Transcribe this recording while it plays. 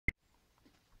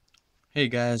Hey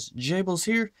guys, Jables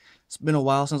here. It's been a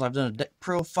while since I've done a deck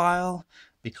profile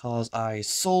because I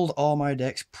sold all my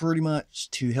decks pretty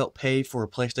much to help pay for a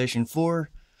PlayStation 4.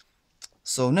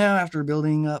 So now after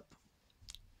building up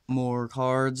more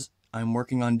cards, I'm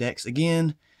working on decks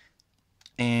again,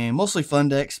 and mostly fun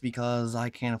decks because I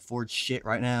can't afford shit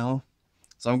right now.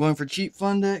 So I'm going for cheap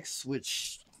fun decks,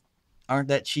 which aren't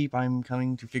that cheap, I'm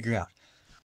coming to figure out.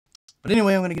 But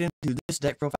anyway, I'm going to get into this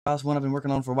deck profile. It's one I've been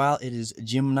working on for a while. It is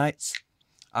Gem Knights.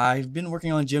 I've been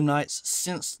working on Gem Knights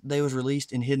since they was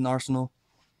released in Hidden Arsenal,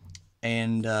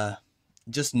 and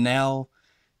just now,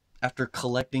 after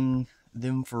collecting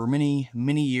them for many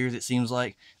years, it seems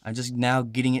like I'm just now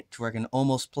getting it to where I can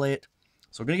almost play it.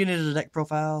 So we're gonna get into the deck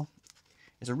profile.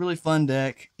 It's a really fun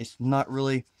deck. It's not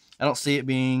really, I don't see it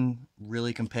being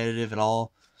really competitive at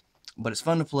all, but it's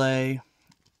fun to play,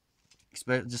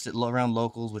 especially just around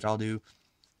locals, which I'll do.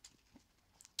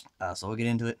 So we'll get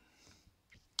into it.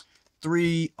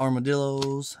 3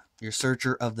 Armadillos, your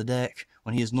searcher of the deck.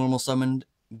 When he is normal summoned,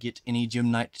 get any Gem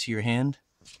Knight to your hand.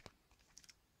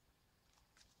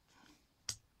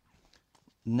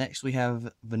 Next we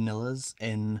have Vanillas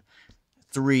and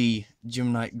 3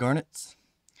 Gem Knight Garnets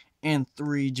and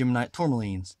 3 Gem Knight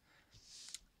Tourmalines.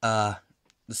 The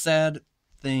sad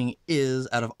thing is,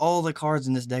 out of all the cards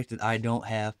in this deck that I don't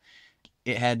have,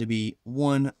 it had to be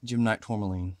 1 Gem Knight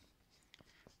Tourmaline.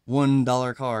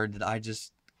 $1 card that I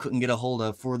just couldn't get a hold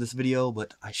of for this video,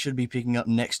 but I should be picking up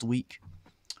next week.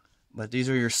 But these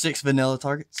are your 6 vanilla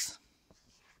targets.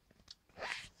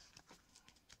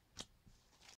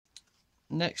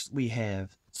 Next we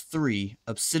have 3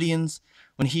 Obsidians.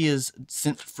 When he is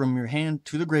sent from your hand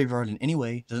to the graveyard in any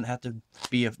way, doesn't have to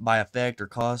be by effect or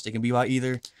cost, it can be by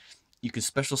either. You can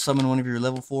special summon one of your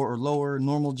level 4 or lower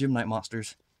normal Gem Knight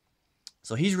monsters.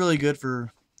 So he's really good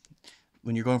for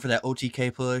when you're going for that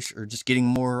OTK push, or just getting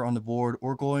more on the board,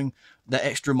 or going that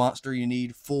extra monster you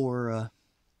need for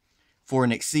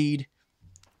an Exceed.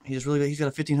 He's really good. He's got a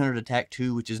 1500 attack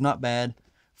too, which is not bad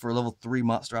for a level 3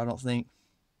 monster, I don't think.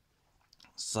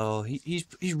 So he's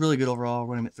really good overall.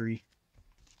 Run him at 3.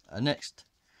 Next,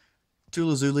 2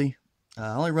 Lazuli.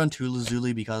 I only run 2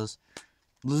 Lazuli because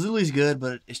Lazuli's good,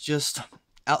 but it's just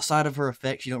outside of her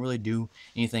effects, you don't really do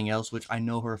anything else, which I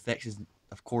know her effects is,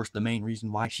 of course, the main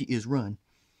reason why she is run.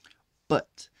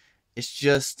 But it's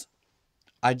just,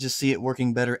 I just see it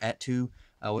working better at 2.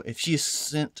 If she is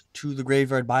sent to the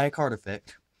graveyard by a card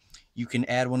effect, you can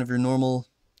add one of your normal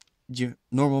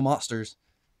monsters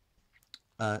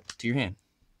to your hand,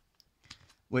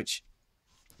 which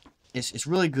it's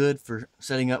really good for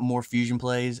setting up more fusion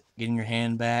plays, getting your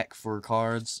hand back for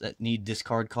cards that need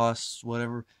discard costs,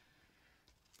 whatever.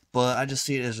 But I just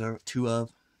see it as a 2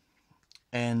 of.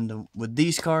 And with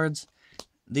these cards,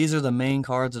 these are the main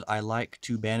cards that I like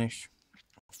to banish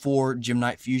for Gem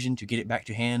Knight Fusion to get it back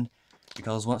to hand,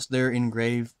 because once they're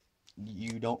engraved,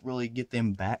 you don't really get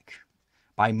them back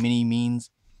by many means,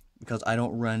 because I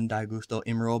don't run Daigusto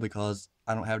Emerald because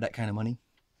I don't have that kind of money.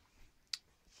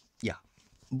 Yeah.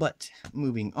 But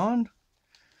moving on,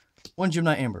 1 Gem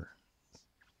Knight Amber.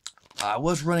 I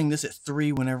was running this at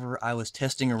 3 whenever I was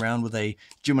testing around with a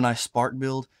Gemini Spark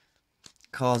build,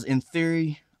 because in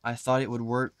theory I thought it would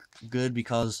work good,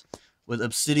 because with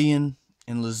Obsidian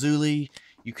and Lazuli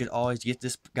you could always get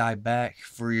this guy back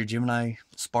for your Gemini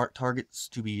Spark targets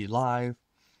to be live,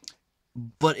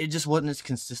 but it just wasn't as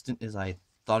consistent as I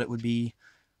thought it would be,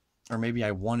 or maybe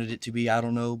I wanted it to be, I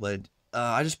don't know. But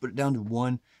I just put it down to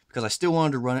 1 because I still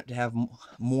wanted to run it to have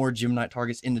more Gem Knight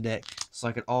targets in the deck, so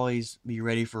I could always be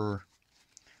ready for,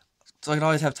 so I could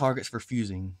always have targets for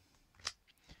fusing.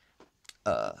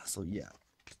 So yeah.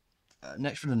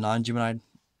 Next, for the non-Gemini,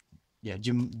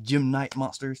 Gem Knight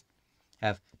monsters,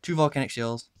 have 2 Volcanic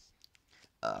Shells.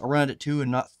 I run it at 2 and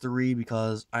not 3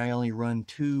 because I only run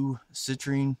 2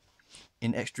 Citrine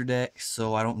in extra decks,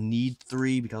 so I don't need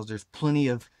 3, because there's plenty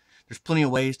of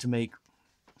ways to make,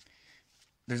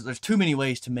 there's too many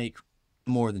ways to make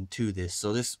more than 2 this.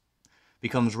 So this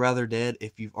becomes rather dead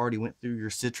if you've already went through your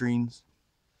Citrines.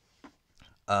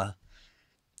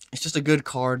 It's just a good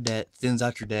card that thins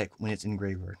out your deck when it's in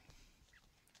graveyard.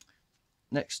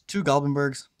 Next, 2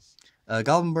 Goblinbergs.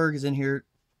 Goblinberg is in here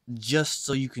just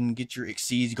so you can get your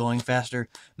Exceeds going faster,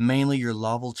 mainly your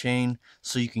Laval Chain,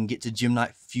 so you can get to Gem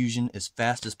Knight Fusion as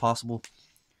fast as possible.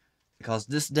 Because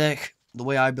this deck, the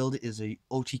way I build it, is a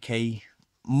OTK,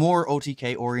 more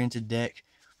OTK oriented deck.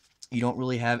 You don't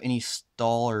really have any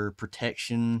stall or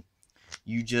protection.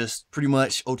 You just pretty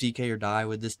much OTK or die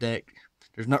with this deck.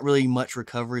 There's not really much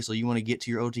recovery, so you want to get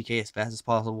to your OTK as fast as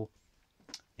possible.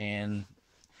 And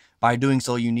by doing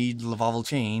so, you need the Laval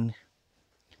Chain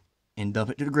and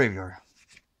dump it to the graveyard.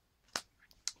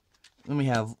 Then we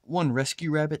have one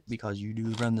Rescue Rabbit, because you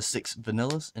do run the 6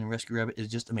 vanillas, and Rescue Rabbit is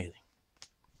just amazing.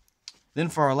 Then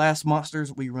for our last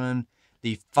monsters, we run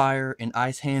the Fire and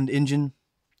Ice Hand engine.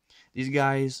 These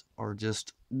guys are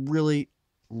just really,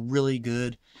 really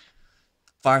good.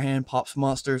 Fire Hand pops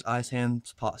monsters, Ice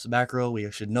Hand pops back row. We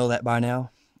should know that by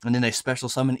now. And then they special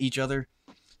summon each other.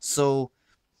 So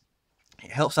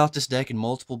it helps out this deck in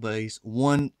multiple ways.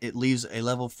 One, it leaves a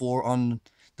level 4 on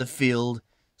the field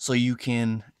so you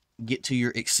can get to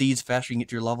your exceeds faster. You can get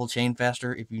to your level chain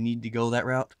faster if you need to go that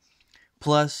route.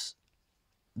 Plus,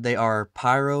 they are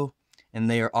pyro and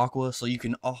they are aqua, so you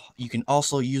can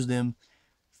also use them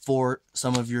for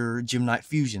some of your Gem-Knight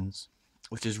fusions,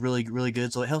 which is really, really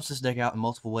good. So it helps this deck out in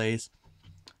multiple ways,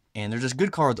 and they're just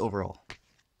good cards overall.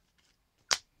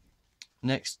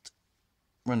 Next,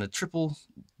 run a triple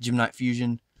Gem-Knight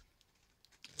fusion.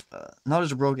 Not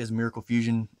as broke as Miracle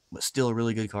Fusion, but still a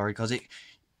really good card, because it,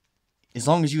 as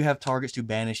long as you have targets to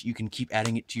banish, you can keep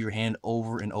adding it to your hand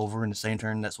over and over in the same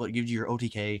turn. That's what gives you your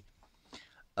OTK.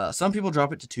 Some people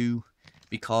drop it to 2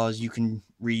 because you can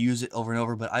reuse it over and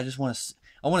over, but I just want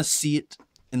to see it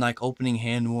in like opening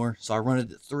hand more, so I run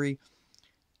it at 3.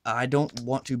 I don't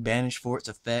want to banish for its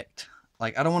effect.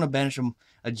 Like, I don't want to banish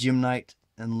a Gem-Knight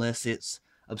unless it's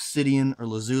Obsidian or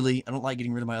Lazuli. I don't like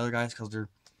getting rid of my other guys because they're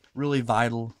really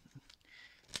vital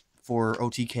for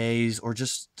OTKs or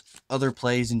just other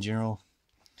plays in general.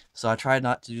 So I tried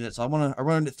not to do that. So I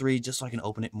run it at 3 just so I can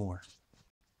open it more.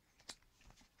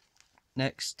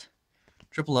 Next,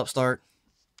 triple Upstart.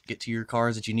 Get to your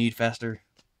cards that you need faster.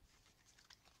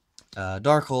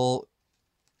 Dark Hole,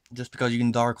 just because you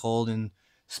can Dark Hold and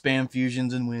spam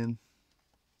fusions and win.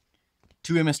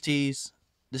 2 MSTs.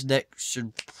 This deck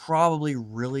should probably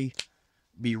really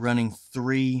be running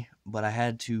 3, but I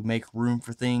had to make room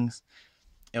for things.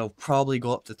 It'll probably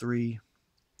go up to 3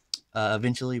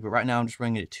 eventually, but right now I'm just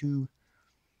running it at 2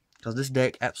 because this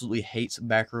deck absolutely hates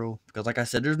back row. Because like I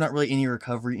said, there's not really any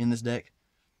recovery in this deck.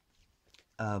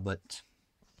 But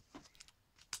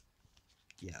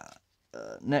yeah.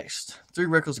 Next, 3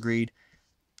 Reckless Greed.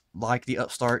 Like the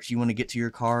Upstarts, you want to get to your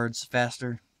cards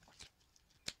faster.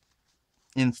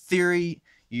 In theory,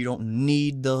 you don't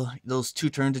need those 2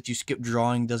 turns that you skip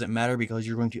drawing. Doesn't matter because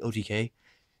you're going to OTK.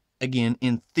 Again,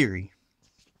 in theory.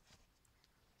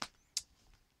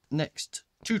 Next,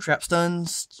 2 Trap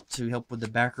Stuns to help with the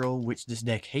back row, which this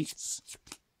deck hates.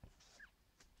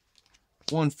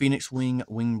 1 Phoenix Wing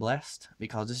Wing Blast,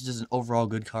 because this is just an overall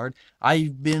good card.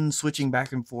 I've been switching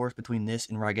back and forth between this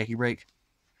and Raigeki Break.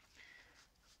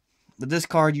 With this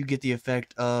card, you get the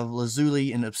effect of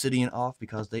Lazuli and Obsidian off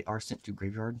because they are sent to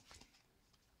graveyard.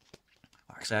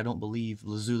 Actually, I don't believe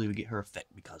Lazuli would get her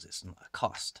effect because it's not a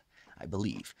cost, I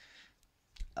believe.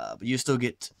 But you still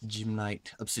get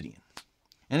Gem-Knight Obsidian.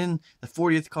 And then the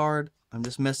 40th card, I'm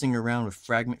just messing around with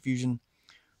Fragment Fusion.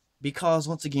 Because,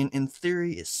 once again, in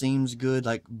theory, it seems good,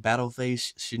 like Battle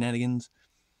Phase shenanigans.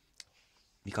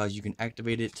 Because you can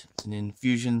activate it, and then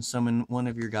fusion summon one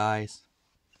of your guys,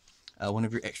 one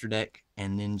of your extra deck,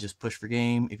 and then just push for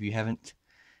game if you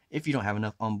don't have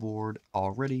enough on board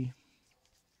already.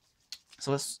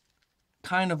 So it's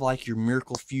kind of like your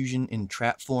Miracle Fusion in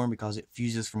trap form, because it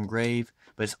fuses from grave,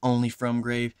 but it's only from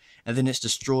grave, and then it's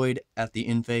destroyed at the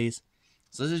end phase.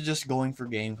 So this is just going for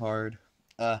game card.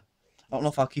 I don't know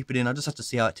if I'll keep it in. I'll just have to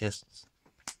see how it tests.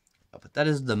 But that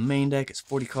is the main deck. It's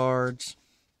 40 cards.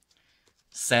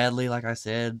 Sadly, like I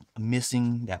said, I'm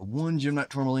missing that 1 Gem-Knight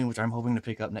Tourmaline, which I'm hoping to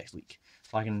pick up next week,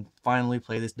 so I can finally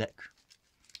play this deck.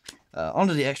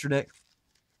 Onto the extra deck.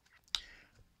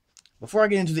 Before I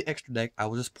get into the extra deck, I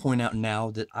will just point out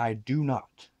now that I do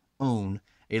not own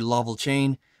a Laval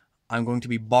Chain. I'm going to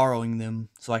be borrowing them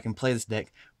so I can play this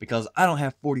deck, because I don't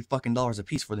have $40 fucking a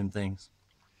piece for them things.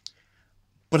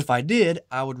 But if I did,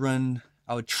 I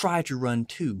would try to run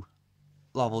 2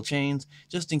 Laval Chains,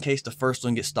 just in case the first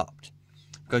one gets stopped.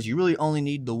 Because you really only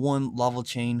need the 1 Laval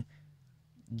Chain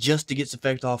just to get its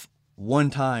effect off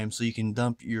 1 time, so you can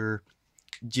dump your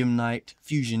Gem-Knight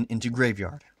Fusion into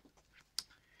graveyard.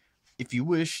 If you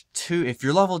wish to, if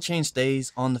your Laval Chain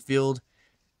stays on the field,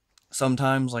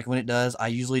 sometimes, like when it does, I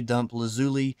usually dump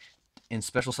Lazuli and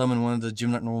special summon one of the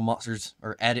Gem-Knight normal monsters,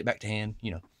 or add it back to hand,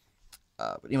 you know.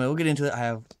 But anyway, we'll get into it. I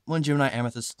have 1 Gem-Knight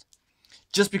Amethyst,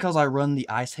 just because I run the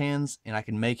Ice Hands and I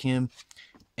can make him,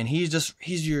 and he's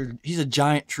a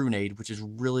giant Trunade, which is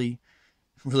really,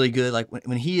 really good. Like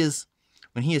when he is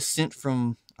sent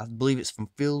from, I believe it's from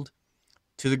field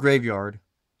to the graveyard,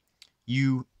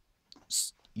 you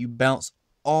bounce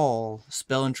all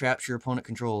spell and traps your opponent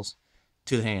controls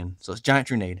to the hand. So it's giant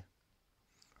Trunade,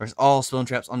 or it's all spell and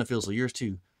traps on the field. So yours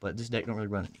too, but this deck don't really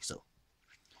run any. So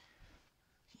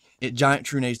it giant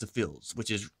trunades the fields, which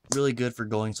is really good for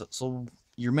going. So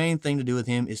your main thing to do with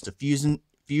him is to fuse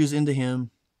into him,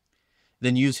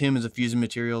 then use him as a fusing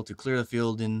material to clear the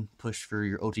field and push for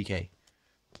your OTK.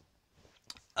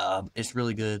 It's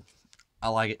really good. I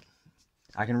like it.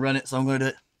 I can run it, so I'm going to do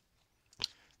it.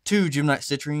 2 Gem-Knight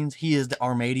Citrines. He is the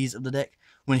Armades of the deck.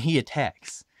 When he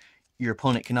attacks, your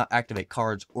opponent cannot activate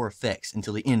cards or effects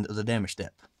until the end of the damage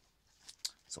step.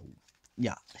 So,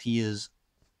 yeah, he is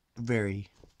very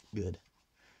good.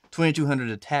 2200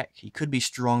 attack. He could be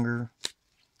stronger.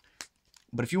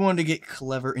 But if you wanted to get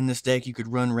clever in this deck, you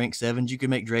could run rank 7s. You could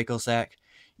make Dracosack.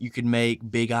 You could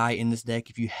make Big Eye in this deck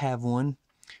if you have one.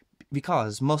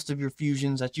 Because most of your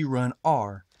fusions that you run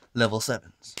are level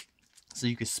 7s. So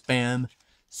you could spam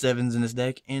 7s in this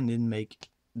deck and then make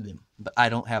them. But I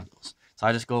don't have those. So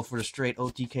I just go for the straight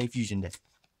OTK fusion deck.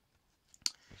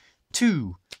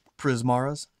 2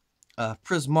 Prismaras.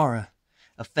 Prismara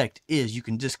effect is you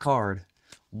can discard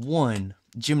 1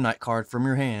 Gem-Knight card from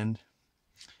your hand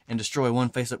and destroy 1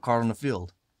 face-up card on the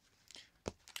field.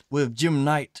 With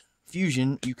Gem-Knight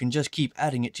fusion, you can just keep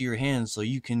adding it to your hand so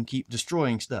you can keep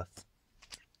destroying stuff.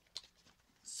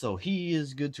 So he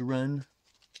is good to run.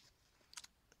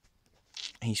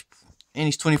 He's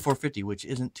 2450, which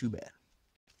isn't too bad.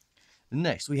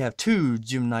 Next, we have 2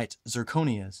 Gem-Knight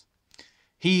Zirconias.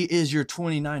 He is your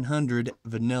 2900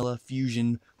 vanilla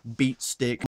fusion beat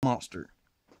stick monster.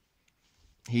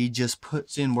 He just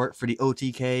puts in work for the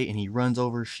OTK and he runs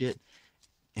over shit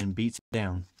and beats it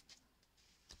down.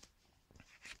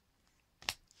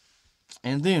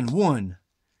 And then 1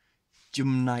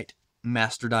 Gem-Knight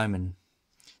Master Diamond.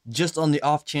 Just on the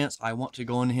off chance I want to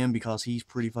go into him because he's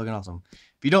pretty fucking awesome.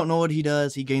 If you don't know what he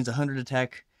does, he gains 100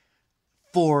 attack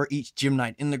for each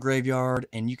Gem-Knight in the graveyard,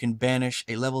 and you can banish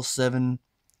a level 7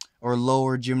 or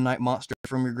lower Gem-Knight monster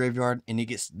from your graveyard, and he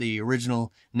gets the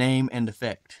original name and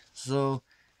effect. So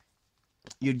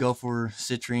you'd go for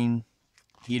Citrine.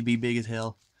 He'd be big as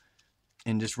hell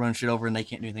and just run shit over and they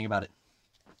can't do anything about it.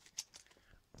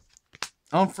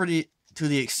 On to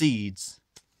the Exceeds.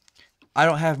 I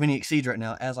don't have many Exceeds right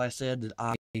now. As I said, that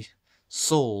I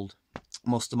sold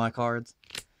most of my cards.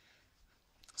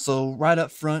 So right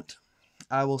up front,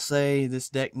 I will say this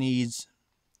deck needs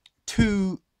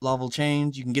 2 Lava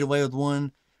Chains. You can get away with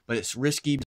 1, but it's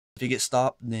risky. If you get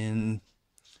stopped, then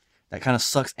that kind of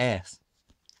sucks ass.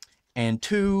 And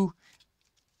 2,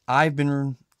 I've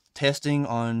been testing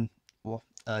on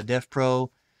Dev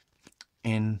Pro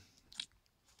and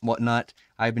whatnot.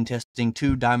 I've been testing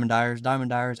 2 Diamond Dyers.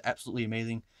 Diamond Dyer is absolutely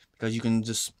amazing because you can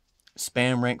just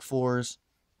spam rank 4s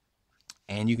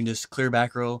and you can just clear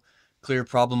back row, clear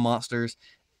problem monsters,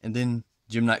 and then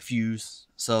Gem-Knight fuse.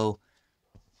 So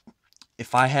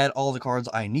if I had all the cards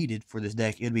I needed for this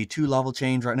deck, it'd be 2 Lava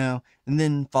Chains right now, and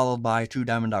then followed by 2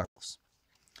 Diamond Dyers.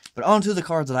 But on to the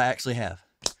cards that I actually have.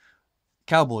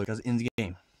 Cowboy, because it ends the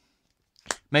game.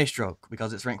 Maestroke,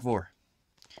 because it's rank 4.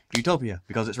 Utopia,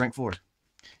 because it's rank 4.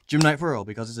 Gem-Knight Pearl,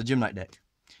 because it's a Gem-Knight deck.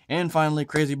 And finally,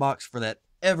 Crazy Box for that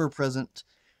ever-present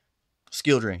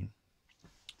skill drain.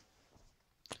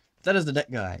 That is the deck,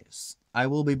 guys. I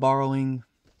will be borrowing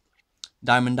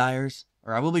Diamond Dyers,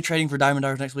 or I will be trading for Diamond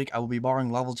Dyers next week. I will be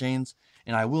borrowing Lava Chains,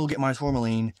 and I will get my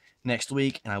Tourmaline next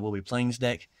week, and I will be playing this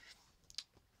deck.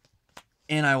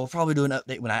 And I will probably do an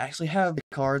update when I actually have the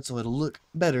card, so it'll look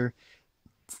better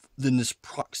than this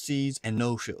proxies and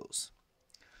no-shows.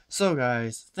 So,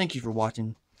 guys, thank you for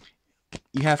watching.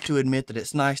 You have to admit that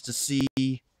it's nice to see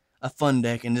a fun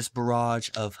deck in this barrage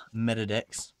of meta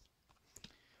decks.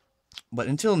 But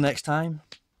until next time,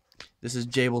 this is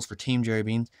Jables for Team Jerry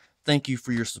Beans. Thank you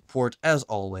for your support, as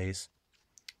always.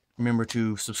 Remember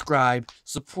to subscribe,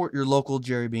 support your local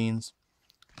Jerry Beans.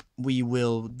 We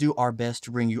will do our best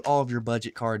to bring you all of your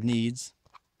budget card needs.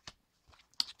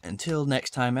 Until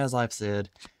next time, as I've said,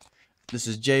 this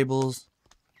is Jables,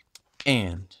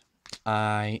 and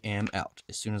I am out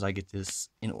as soon as I get this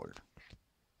in order.